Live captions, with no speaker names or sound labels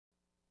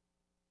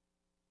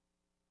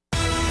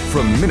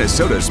from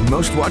Minnesota's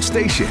most watched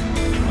station.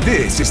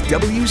 This is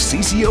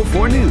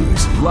WCCO-4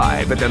 News,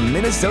 live at the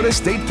Minnesota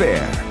State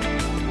Fair.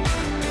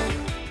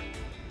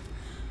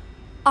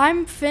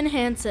 I'm Finn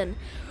Hansen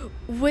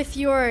with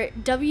your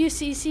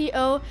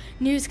WCCO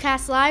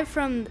newscast live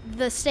from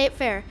the State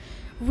Fair.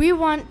 We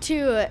want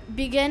to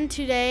begin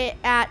today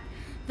at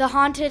the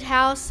haunted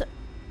house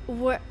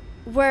where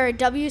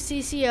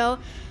WCCO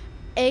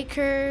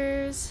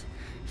Acres,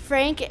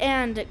 Frank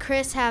and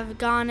Chris have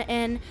gone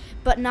in,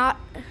 but not.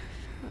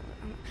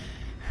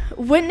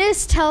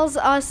 Witness tells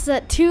us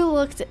that two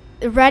looked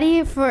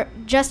ready for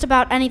just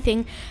about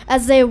anything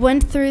as they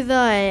went through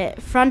the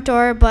front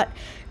door, but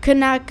could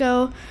not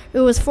go.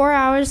 It was 4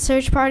 hours.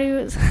 Search party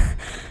was,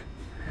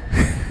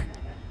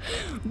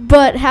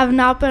 but have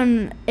not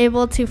been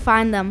able to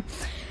find them.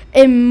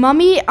 A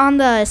mummy on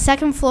the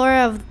second floor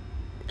of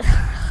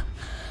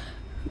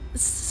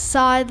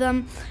saw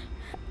them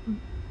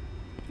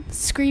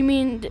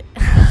screaming.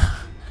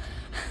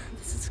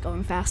 This is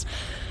going fast.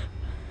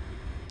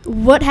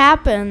 What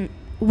happens?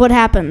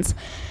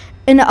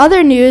 In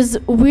other news,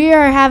 we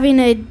are having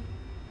a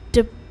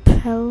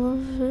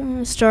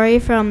story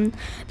from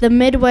the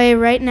Midway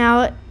right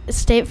now.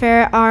 State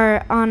Fair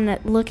are on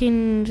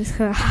looking.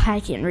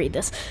 I can't read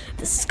this.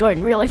 This is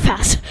going really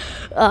fast.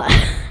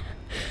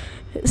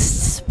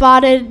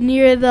 Spotted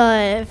near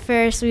the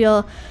Ferris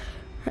wheel.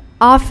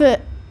 Dang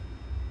it,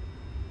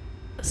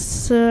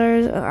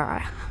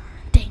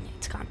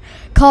 it's gone.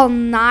 Call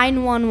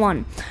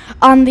 911.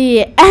 On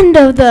the end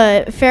of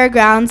the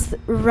fairgrounds,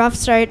 rough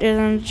start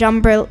and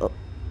jumper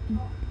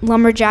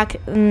lumberjack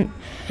in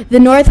the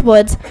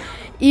Northwoods.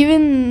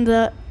 Even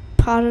the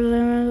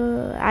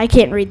I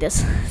can't read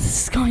this.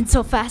 This is going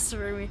so fast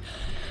for me.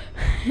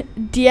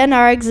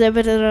 DNR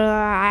exhibited.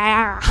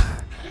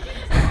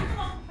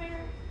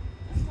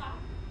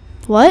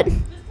 What?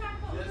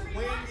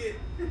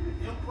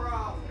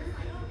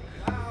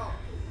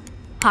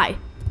 Hi.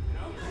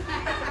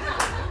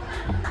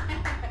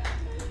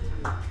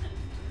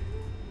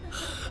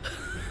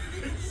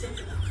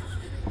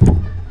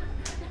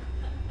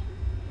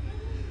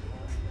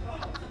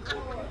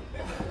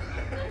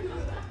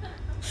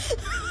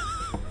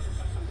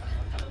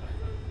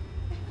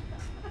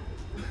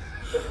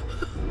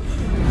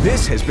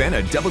 This has been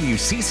a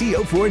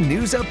WCCO-4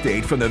 News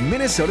Update from the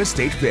Minnesota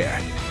State Fair.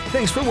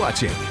 Thanks for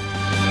watching.